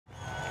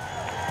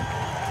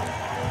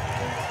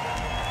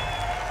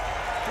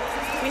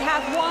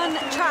have one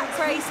track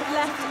race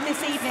left this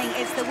evening.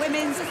 It's the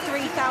women's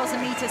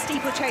 3000m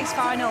steeplechase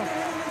final.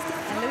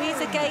 And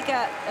Luiza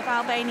Gega of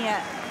Albania,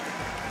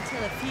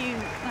 until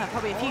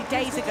probably a few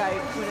days ago,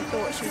 would have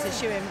thought she was a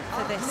shoo-in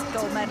for this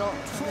gold medal.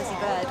 Lizzie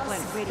Bird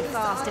went really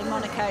fast in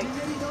Monaco.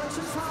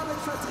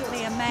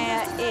 Leah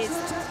Meyer is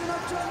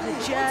the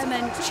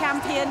German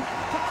champion.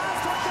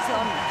 She's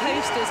on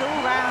posters all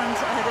around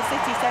the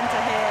city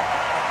centre here.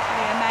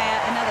 Leah Meyer,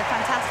 another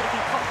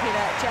fantastically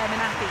popular German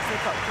athlete.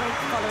 They've got great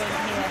following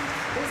here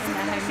in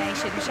their home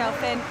nation. Michelle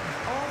Finn,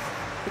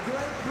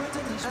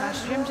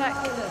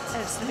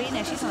 of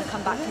Slovenia, she's going to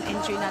come back from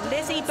injury now.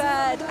 Lizzie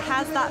Bird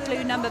has that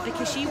blue number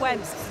because she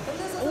went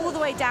all the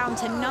way down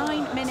to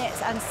 9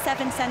 minutes and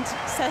 7 seconds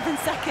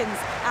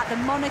at the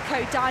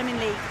Monaco Diamond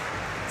League.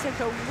 Took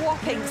a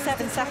whopping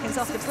 7 seconds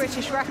off the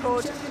British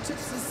record.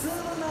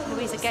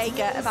 Luiza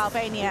Gega of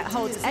Albania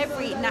holds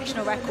every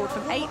national record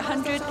from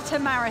 800 to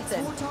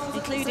marathon,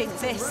 including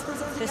this,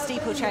 the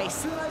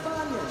steeplechase.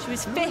 She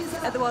was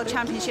 5th at the World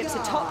Championships, a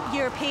top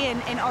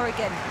European in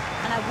Oregon.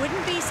 And I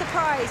wouldn't be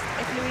surprised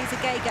if Luiza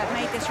Gega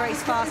made this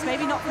race fast.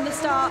 Maybe not from the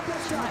start,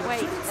 she might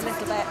wait a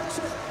little bit.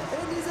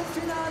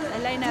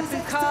 Elena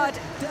Boucard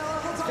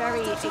is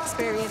very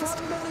experienced.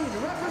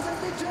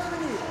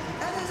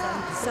 She's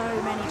done so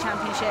many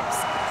championships.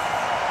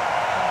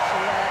 She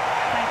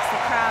thanks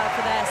the crowd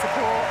for their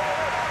support.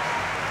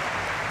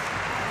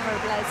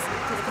 Robles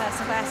to the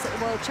personal best at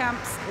the World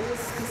Champs.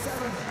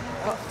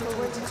 Got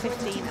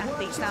 15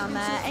 athletes down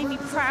there. Amy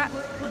Pratt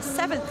was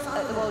 7th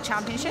at the World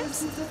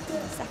Championships,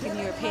 second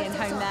European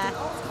home there.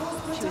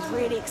 She was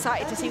really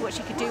excited to see what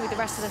she could do with the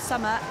rest of the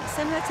summer.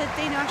 Similar to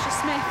Dina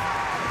Asher-Smith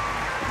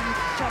and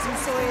Jasmine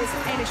Sawyers,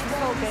 Ailish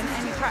McColgan,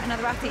 Amy Pratt,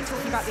 another athlete,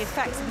 talking about the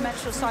effects of the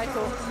menstrual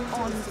cycle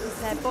on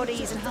their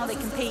bodies and how they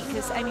compete,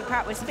 because Amy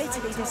Pratt was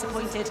bitterly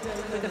disappointed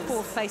with the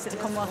 4th place at the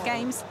Commonwealth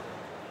Games.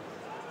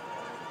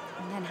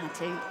 And then had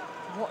to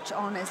watch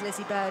on as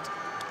Lizzie Bird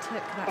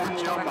took that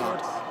national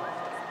record.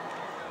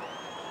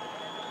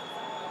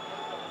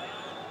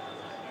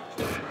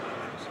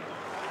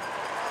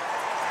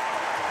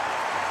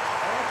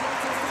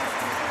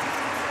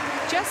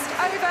 Just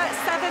over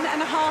 7.5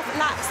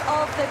 laps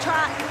of the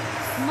track.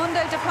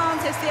 Mondo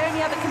Duplantis, the only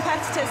other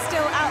competitor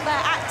still out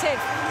there active.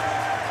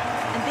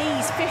 And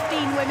these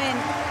 15 women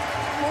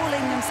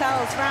hauling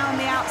themselves round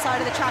the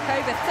outside of the track,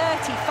 over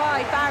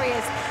 35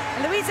 barriers.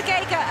 And Luiza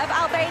Gega of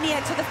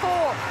Albania to the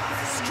fore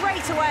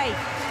straight away.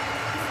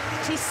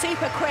 She's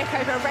super quick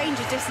over a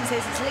range of distances.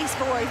 It's at least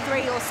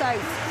 4:03 or so,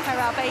 her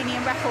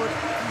Albanian record,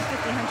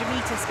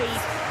 1500-meter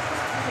speed.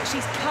 But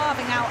she's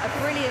carving out a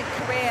brilliant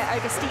career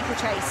over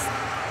steeplechase.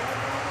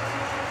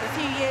 For a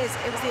few years,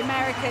 it was the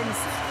Americans,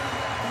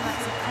 and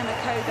that's Emma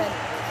Coburn,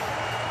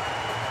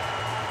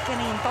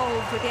 getting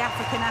involved with the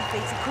African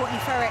athletes, Courtney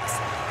Frericks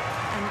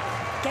and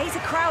Geza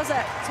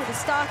Krauser sort of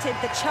started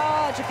the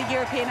charge of the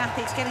European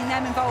athletes, getting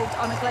them involved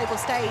on a global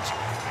stage.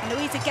 And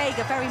Luiza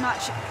Gega very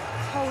much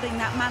holding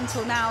that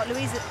mantle now.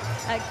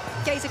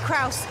 Geza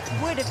Krause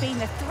would have been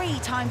the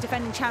 3-time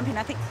defending champion.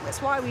 I think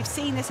that's why we've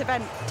seen this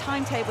event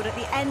timetabled at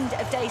the end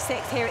of day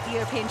 6 here at the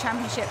European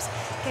Championships.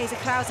 Geza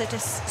Krause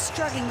just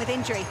struggling with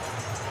injury.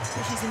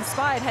 So she's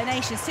inspired her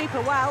nation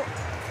super well.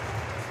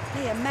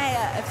 Leah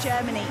Meyer of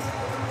Germany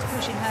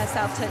pushing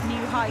herself to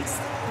new heights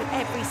with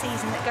every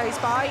season that goes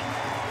by.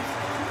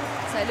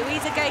 So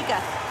Luiza Gega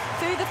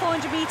through the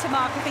 400-meter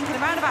mark, I think at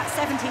around about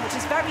 70, which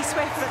is very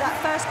swift, but that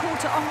first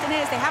quarter often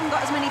is. They haven't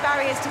got as many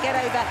barriers to get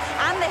over,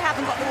 and they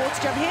haven't got the water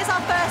jump. Here's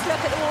our first look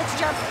at the water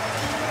jump.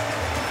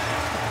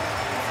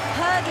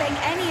 Hurdling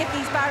any of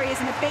these barriers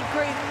in a big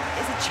group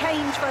is a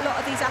change for a lot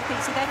of these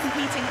athletes. So they're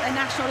competing at a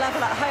national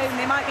level at home.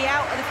 They might be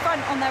out at the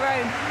front on their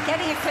own,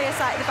 getting a clear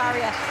sight of the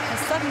barrier, and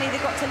suddenly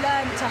they've got to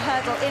learn to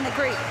hurdle in a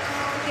group.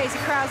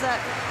 Geza Krause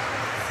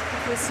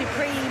was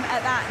supreme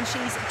at that, and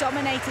she's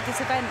dominated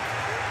this event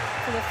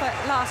for the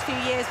last few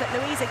years, but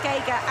Luiza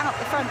Gega out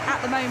the front at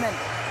the moment.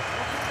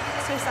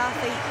 Swiss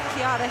athlete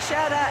Chiara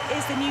Scherder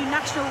is the new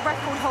national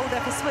record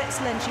holder for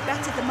Switzerland. She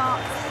bettered the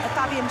mark of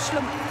Fabian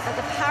Schlump at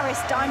the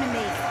Paris Diamond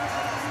League.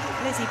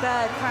 Lizzie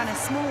Bird ran a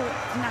small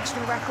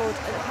national record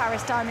at the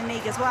Paris Diamond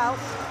League as well.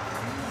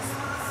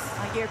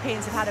 Our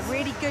Europeans have had a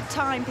really good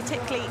time,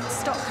 particularly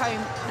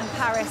Stockholm and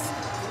Paris.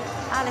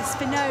 Alice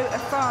Finot of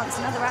France,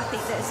 another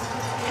athlete that has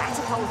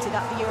catapulted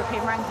up the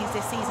European rankings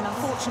this season,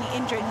 unfortunately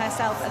injuring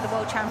herself at the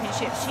World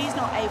Championships. She's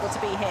not able to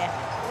be here.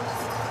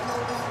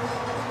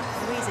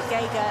 Luiza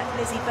Gega,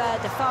 Lizzie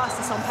Bird, the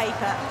fastest on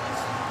paper.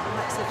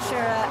 Alexa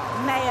Schurer,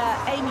 Meyer,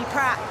 Amy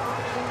Pratt,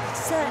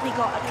 certainly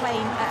got a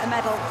claim at a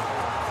medal.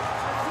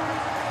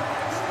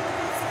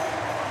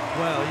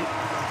 Well,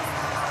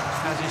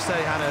 as you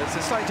say, Hannah, it's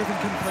a slightly different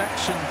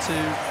complexion to,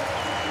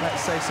 let's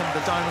say, some of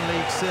the Diamond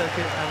League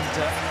circuit and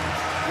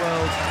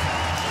World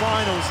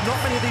Finals. Not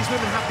many of these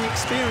women have the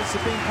experience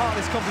of being part of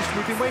this competition.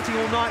 We've been waiting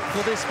all night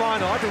for this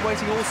final. I've been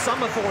waiting all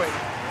summer for it.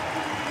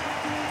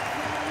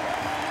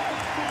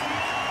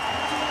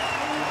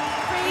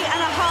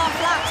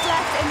 3.5 laps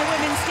left in the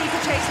women's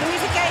steeplechase.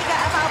 Luiza Gega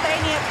of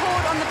Albania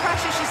poured on the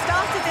pressure. She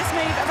started this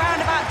move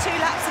around about 2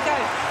 laps ago.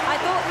 I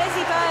thought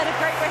Lizzie Bird of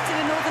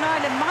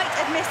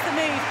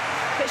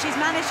but she's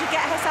managed to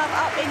get herself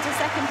up into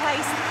second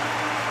place.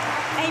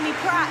 Amy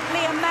Pratt,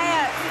 Leah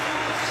Meyer,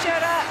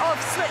 Scherer of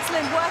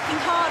Switzerland working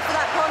hard for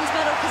that bronze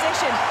medal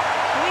position.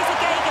 Luiza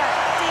Gega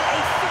did a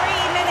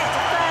 3-minute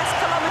first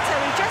kilometre.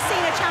 We've just seen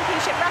a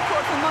championship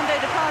record from Mondo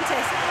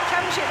Duplantis.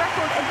 Championship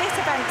record in this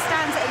event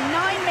stands at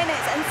 9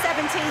 minutes and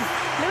 17.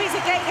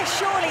 Luiza Gega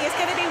surely is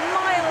going to do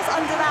miles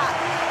under that.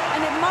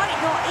 And it might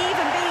not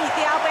even be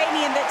the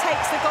Albanian that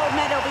takes the gold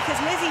medal, because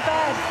Lizzie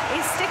Bird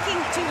is sticking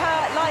to her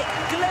like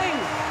glue.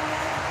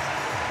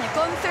 They've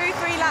gone through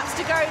 3 laps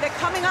to go. They're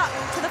coming up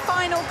to the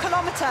final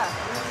kilometre.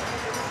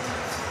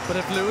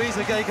 But if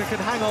Luiza Gega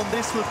could hang on,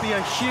 this would be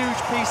a huge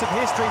piece of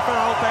history for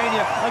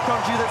Albania, a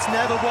country that's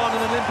never won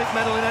an Olympic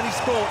medal in any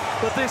sport.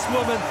 But this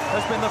woman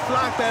has been the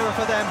flag bearer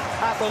for them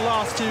at the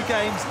last 2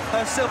 games.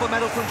 Her silver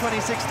medal from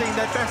 2016,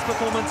 their best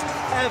performance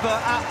ever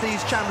at these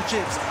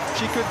championships.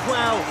 She could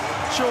well,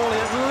 surely,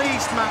 at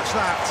least match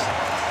that.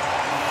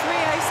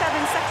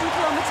 3:07 second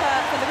kilometre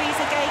for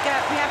Luiza Gega.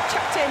 We have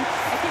chucked in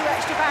a few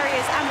extra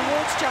barriers and the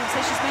water jump, so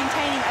she's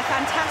maintaining a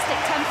fantastic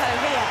tempo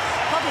here,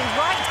 probably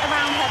right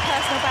around her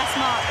personal best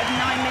mark of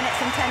 9 minutes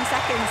and 10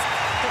 seconds.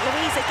 But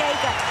Luiza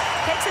Gega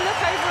takes a look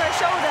over her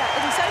shoulder.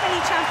 There's so many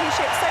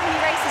championships, so many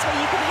races where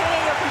you can hear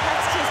your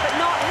competitors, but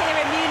not here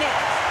in Munich.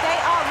 They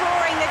are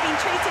roaring. They've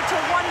been treated to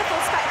a wonderful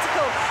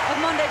spectacle of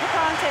Mondo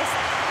Duplantis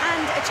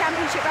and a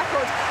championship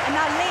record. And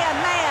now Leah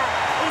Meyer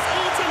is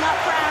eating up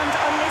ground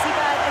on Lizzie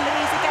Bird and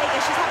Luiza Gega.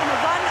 She's having a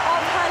run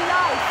of her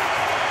life.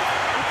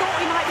 I thought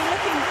we might be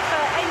looking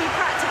for Amy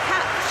Pratt to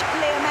catch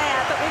Leah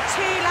Meyer, but with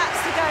 2 laps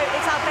to go,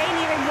 it's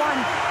Albania in 1,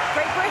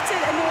 Great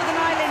Britain and Northern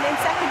Ireland in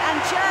 2nd, and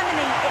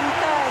Germany in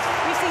 3rd.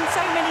 We've seen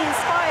so many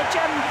inspired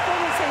German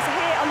performances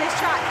here on this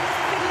track.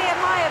 Could Leah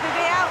Meyer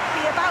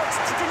be about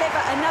to deliver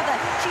another?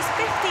 She's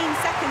 15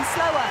 seconds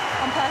slower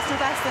on personal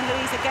best than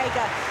Luiza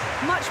Gega.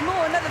 Much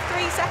more, another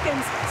 3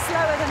 seconds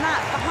slower than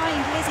that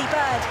behind Lizzie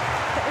Bird.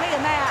 But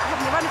Leah Meyer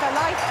having the run of her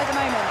life at the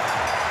moment.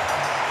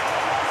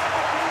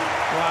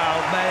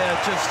 Wow, Meyer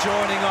just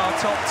joining our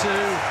top 2.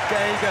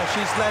 Gega,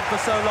 she's led for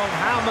so long.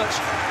 How much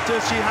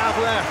does she have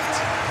left?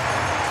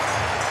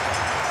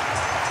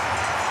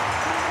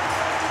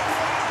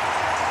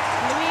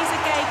 Luiza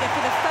Gega,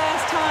 for the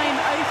first time,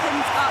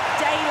 opens up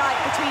daylight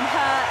between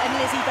her and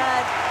Lizzie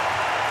Bird.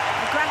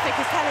 The graphic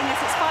is telling us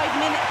it's 5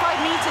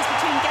 metres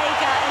between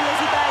Gega and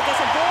Lizzie Bird.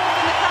 There's a ball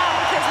in the crowd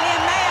because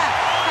Leah Meyer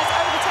has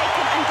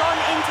overtaken and gone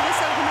into the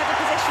silver medal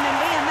position, and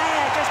Leah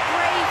Meyer just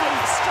bravely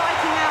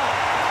striking out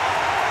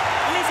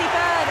Lizzie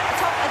Bird at the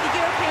top of the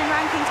European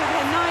rankings with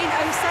her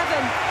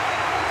 9:07,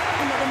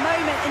 and at the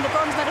moment in the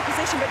bronze medal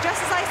position. But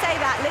just as I say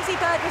that, Lizzie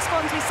Bird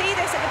responds. We see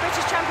this at the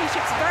British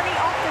Championships very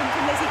often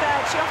from Lizzie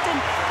Bird. She often,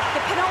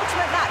 the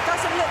penultimate lap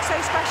doesn't look so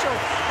special,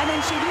 and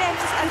then she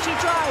lifts and she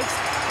drives.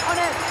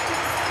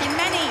 In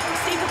many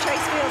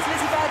steeplechase fields,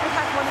 Lizzie Bird would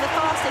have one of the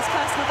fastest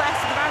personal bests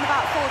of around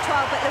about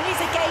 4:12, but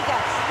Luiza Gega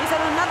is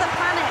on another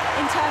planet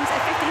in terms of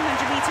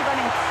 1500-metre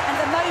running, and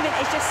at the moment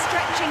is just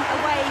stretching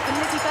away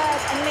from Lizzie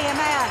Bird and Leah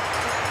Meyer.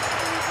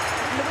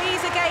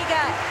 Luiza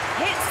Gega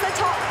hits the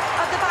top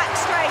of the back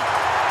straight.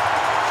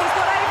 She's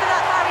got over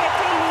that barrier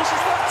cleanly.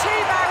 She's got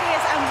 2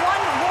 barriers and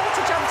 1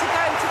 water jump to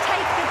go to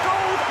take the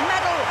gold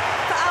medal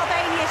for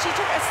Albania. She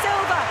took a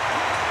silver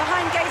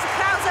behind Geza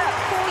Krause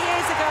 4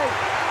 years ago.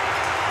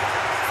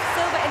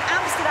 Silver in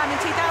Amsterdam in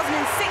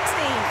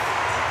 2016.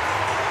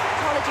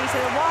 Apologies,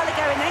 a while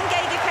ago, and then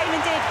Gega came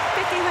and did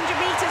 1500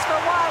 metres for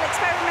a while,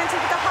 experimented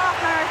with the half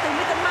marathon,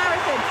 with the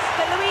marathon.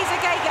 But Luiza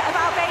Gega of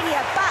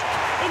Albania back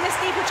in the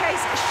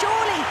steeplechase,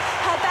 surely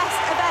her best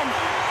event.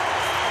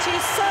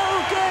 She's so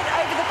good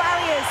over the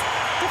barriers,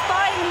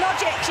 defying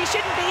logic. She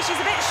shouldn't be. She's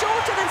a bit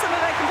shorter than some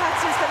of her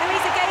competitors, but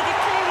Luiza Gega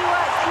clearly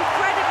works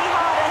incredibly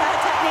hard at her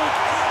technique.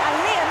 And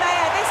Leah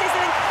Meyer, this is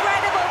an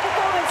incredible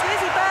performance.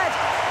 Lizzie Bird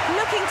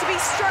looking to be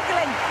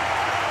struggling.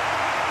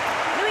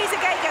 Luiza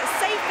Gega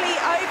safely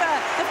over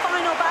the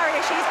final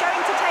barrier. She's going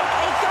to take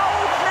a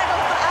gold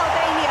medal for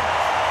Albania.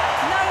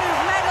 No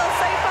medal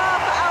so far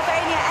for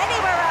Albania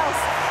anywhere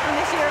else in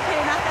this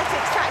European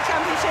Athletics Track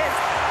Championships.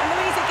 And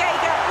Luiza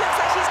Gega looks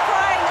like she's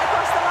crying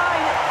across the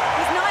line.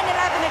 With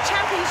 9:11, a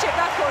championship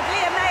record.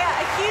 Leah Meyer,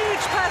 a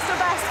huge personal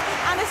best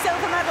and a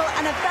silver medal,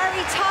 and a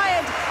very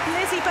tired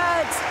Lizzie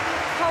Bird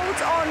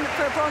holds on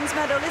for a bronze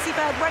medal. Lizzie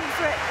Bird went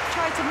for it,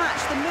 tried to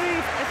match the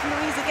move of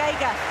Luiza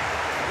Gega.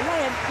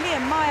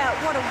 Leah Meyer,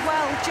 what a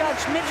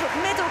well-judged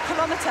middle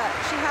kilometre.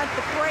 She had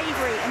the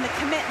bravery and the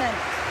commitment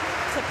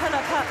to pull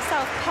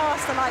herself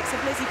past the likes of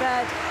Lizzie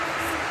Bird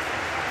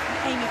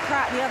and Amy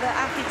Pratt, the other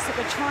athletes that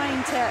were trying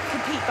to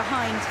compete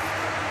behind.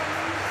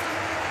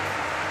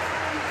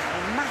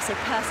 A massive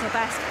personal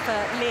best for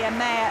Leah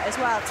Meyer as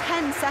well,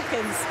 10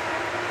 seconds,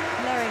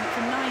 lowering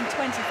from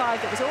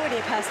 9:25, that was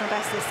already a personal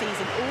best this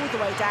season, all the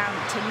way down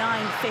to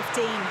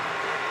 9:15.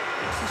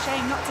 It's a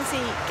shame not to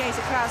see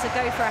Geza Krause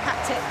go for a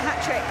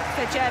hat-trick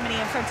for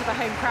Germany in front of a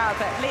home crowd,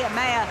 but Leah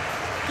Meyer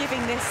giving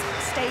this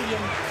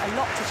stadium a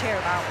lot to cheer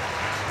about.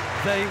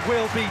 They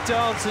will be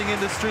dancing in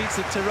the streets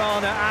of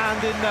Tirana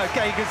and in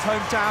Gega's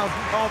hometown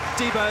of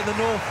Diba in the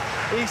north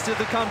east of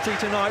the country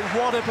tonight.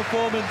 What a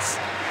performance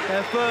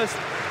their first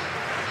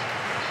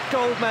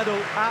gold medal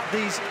at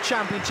these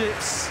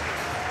championships.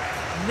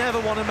 Never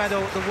won a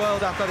medal at the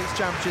World Athletics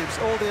Championships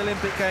or the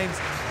Olympic Games,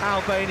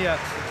 Albania.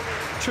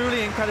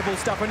 Truly incredible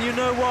stuff. And you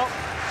know what?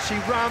 She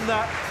ran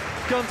that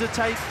gun to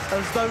tape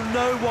as though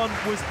no one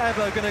was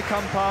ever going to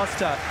come past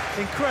her.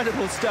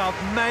 Incredible stuff.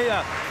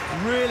 Meyer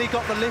really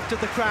got the lift of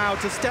the crowd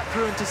to step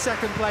through into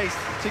second place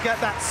to get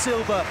that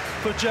silver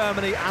for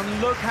Germany.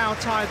 And look how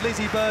tired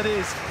Lizzie Bird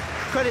is.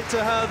 Credit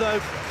to her, though.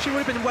 She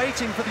would have been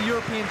waiting for the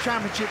European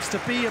Championships to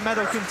be a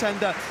medal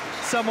contender.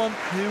 Someone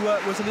who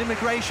was an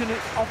immigration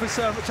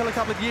officer until a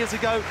couple of years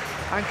ago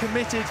and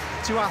committed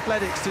to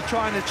athletics to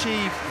try and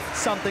achieve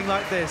something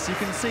like this. You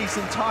can see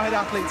some tired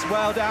athletes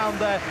well down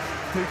there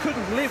who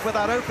couldn't live with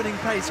that opening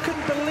pace.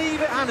 Couldn't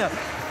believe it, Anna.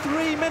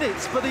 3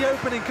 minutes for the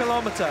opening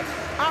kilometre.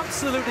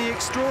 Absolutely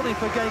extraordinary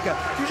for Gega.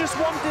 You just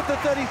wondered if the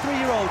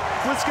 33-year-old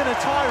was going to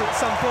tire at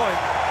some point.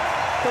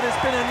 But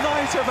it's been a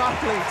night of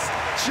athletes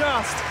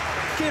just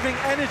giving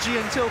energy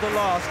until the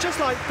last. Just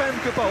like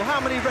Femke Bol.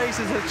 How many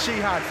races has she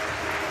had?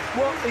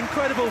 What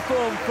incredible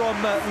form from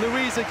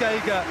Luiza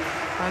Gega,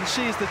 and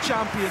she's the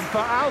champion for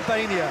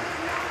Albania.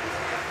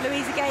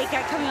 Luiza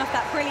Gega coming off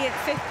that brilliant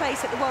 5th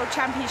place at the World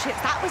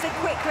Championships. That was a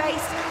quick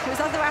race. There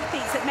was other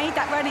athletes that made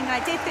that running, and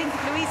I did think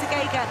of Luiza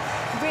Gega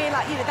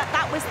realised, you know,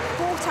 that was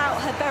brought out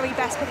her very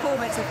best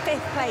performance, a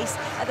 5th place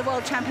at the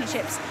World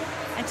Championships.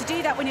 And to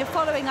do that when you're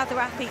following other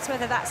athletes,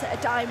 whether that's at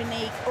a Diamond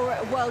League or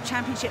at a World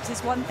Championships, is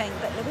one thing,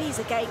 but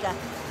Luiza Gega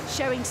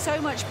showing so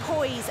much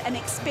poise and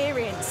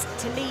experience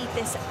to lead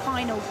this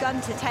final gun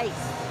to tape.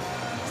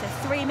 So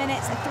 3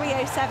 minutes, a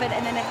 3:07,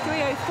 and then a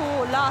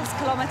 3:04 last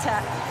kilometre,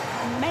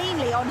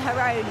 mainly on her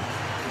own.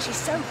 She's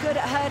so good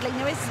at hurdling.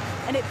 There is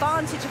an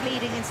advantage of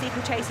leading in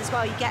steeplechase as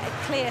well. You get a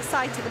clear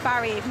sight of the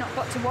barrier. You've not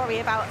got to worry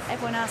about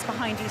everyone else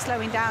behind you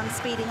slowing down,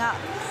 speeding up,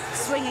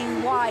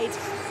 swinging wide.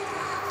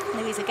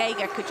 Luiza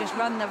Gega could just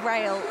run the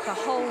rail the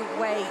whole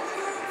way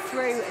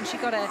through, and she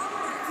got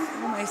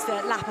almost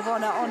a lap of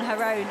honour on her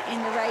own in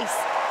the race.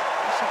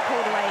 She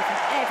pulled away from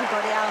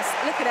everybody else.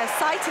 Look at her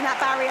sighting that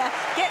barrier,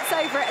 gets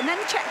over it, and then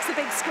checks the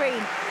big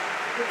screen.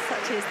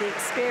 Such is the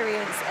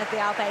experience of the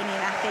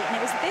Albanian athlete. And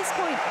it was at this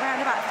point, around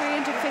about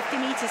 350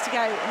 metres to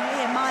go, and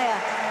Leah Meyer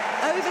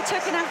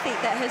overtook an athlete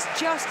that has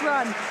just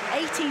run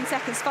 18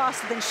 seconds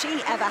faster than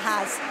she ever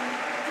has.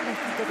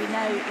 Little did we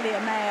know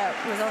Leah Meyer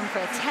was on for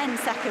a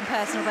 10-second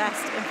personal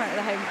best in front of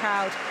the home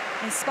crowd.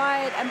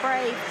 Inspired and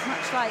brave,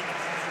 much like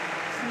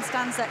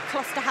Constanza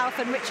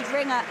Klosterhalfen, Richard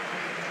Ringer,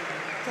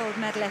 gold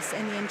medalists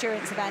in the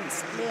endurance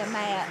events. Leah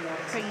Meyer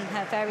bringing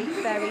her very,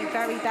 very,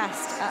 very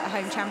best at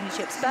home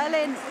championships.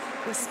 Berlin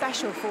was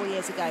special 4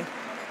 years ago.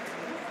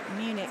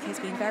 Munich has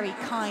been very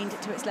kind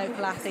to its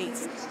local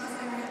athletes.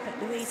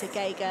 But Luiza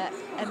Gega,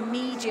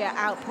 immediate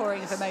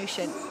outpouring of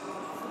emotion.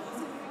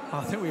 I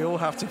think we all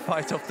have to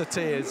fight off the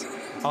tears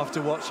after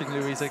watching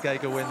Luiza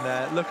Gega win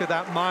there. Look at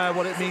that Meyer,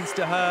 what it means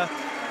to her.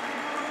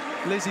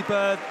 Lizzie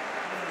Bird,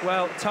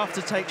 well, tough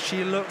to take.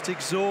 She looked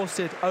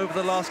exhausted over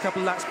the last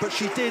couple of laps, but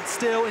she did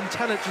still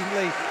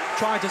intelligently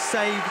try to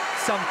save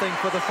something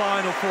for the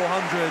final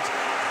 400.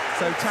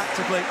 So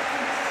tactically,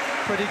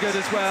 pretty good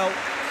as well.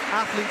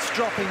 Athletes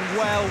dropping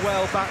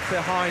well back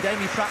behind.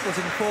 Amy Pratt was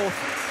in 4th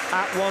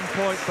at one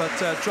point, but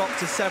dropped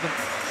to 7th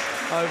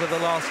over the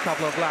last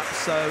couple of laps.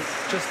 So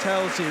just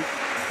tells you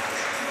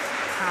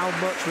how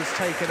much was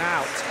taken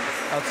out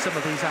of some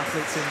of these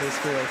athletes in this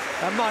field.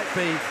 That might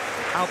be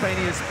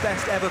Albania's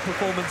best ever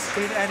performance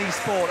in any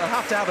sport. I'll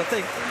have to have a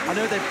think. I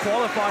know they've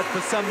qualified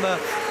for some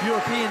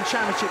European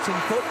championships in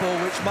football,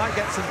 which might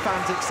get some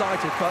fans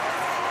excited, but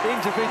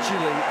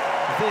individually,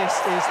 this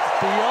is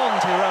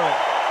beyond heroic.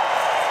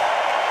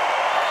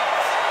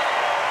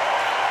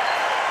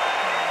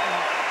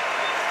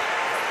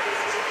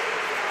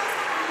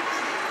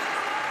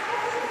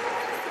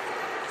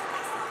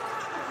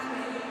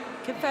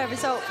 Confirmed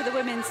result for the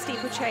women's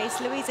steeplechase.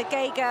 Luiza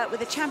Gega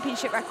with a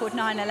championship record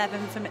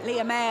 9:11 from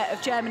Leah Meyer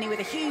of Germany with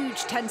a huge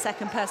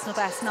 10-second personal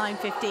best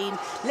 9:15.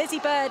 Lizzie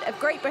Bird of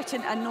Great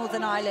Britain and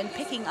Northern Ireland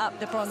picking up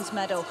the bronze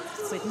medal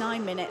with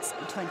 9 minutes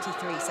and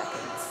 23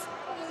 seconds.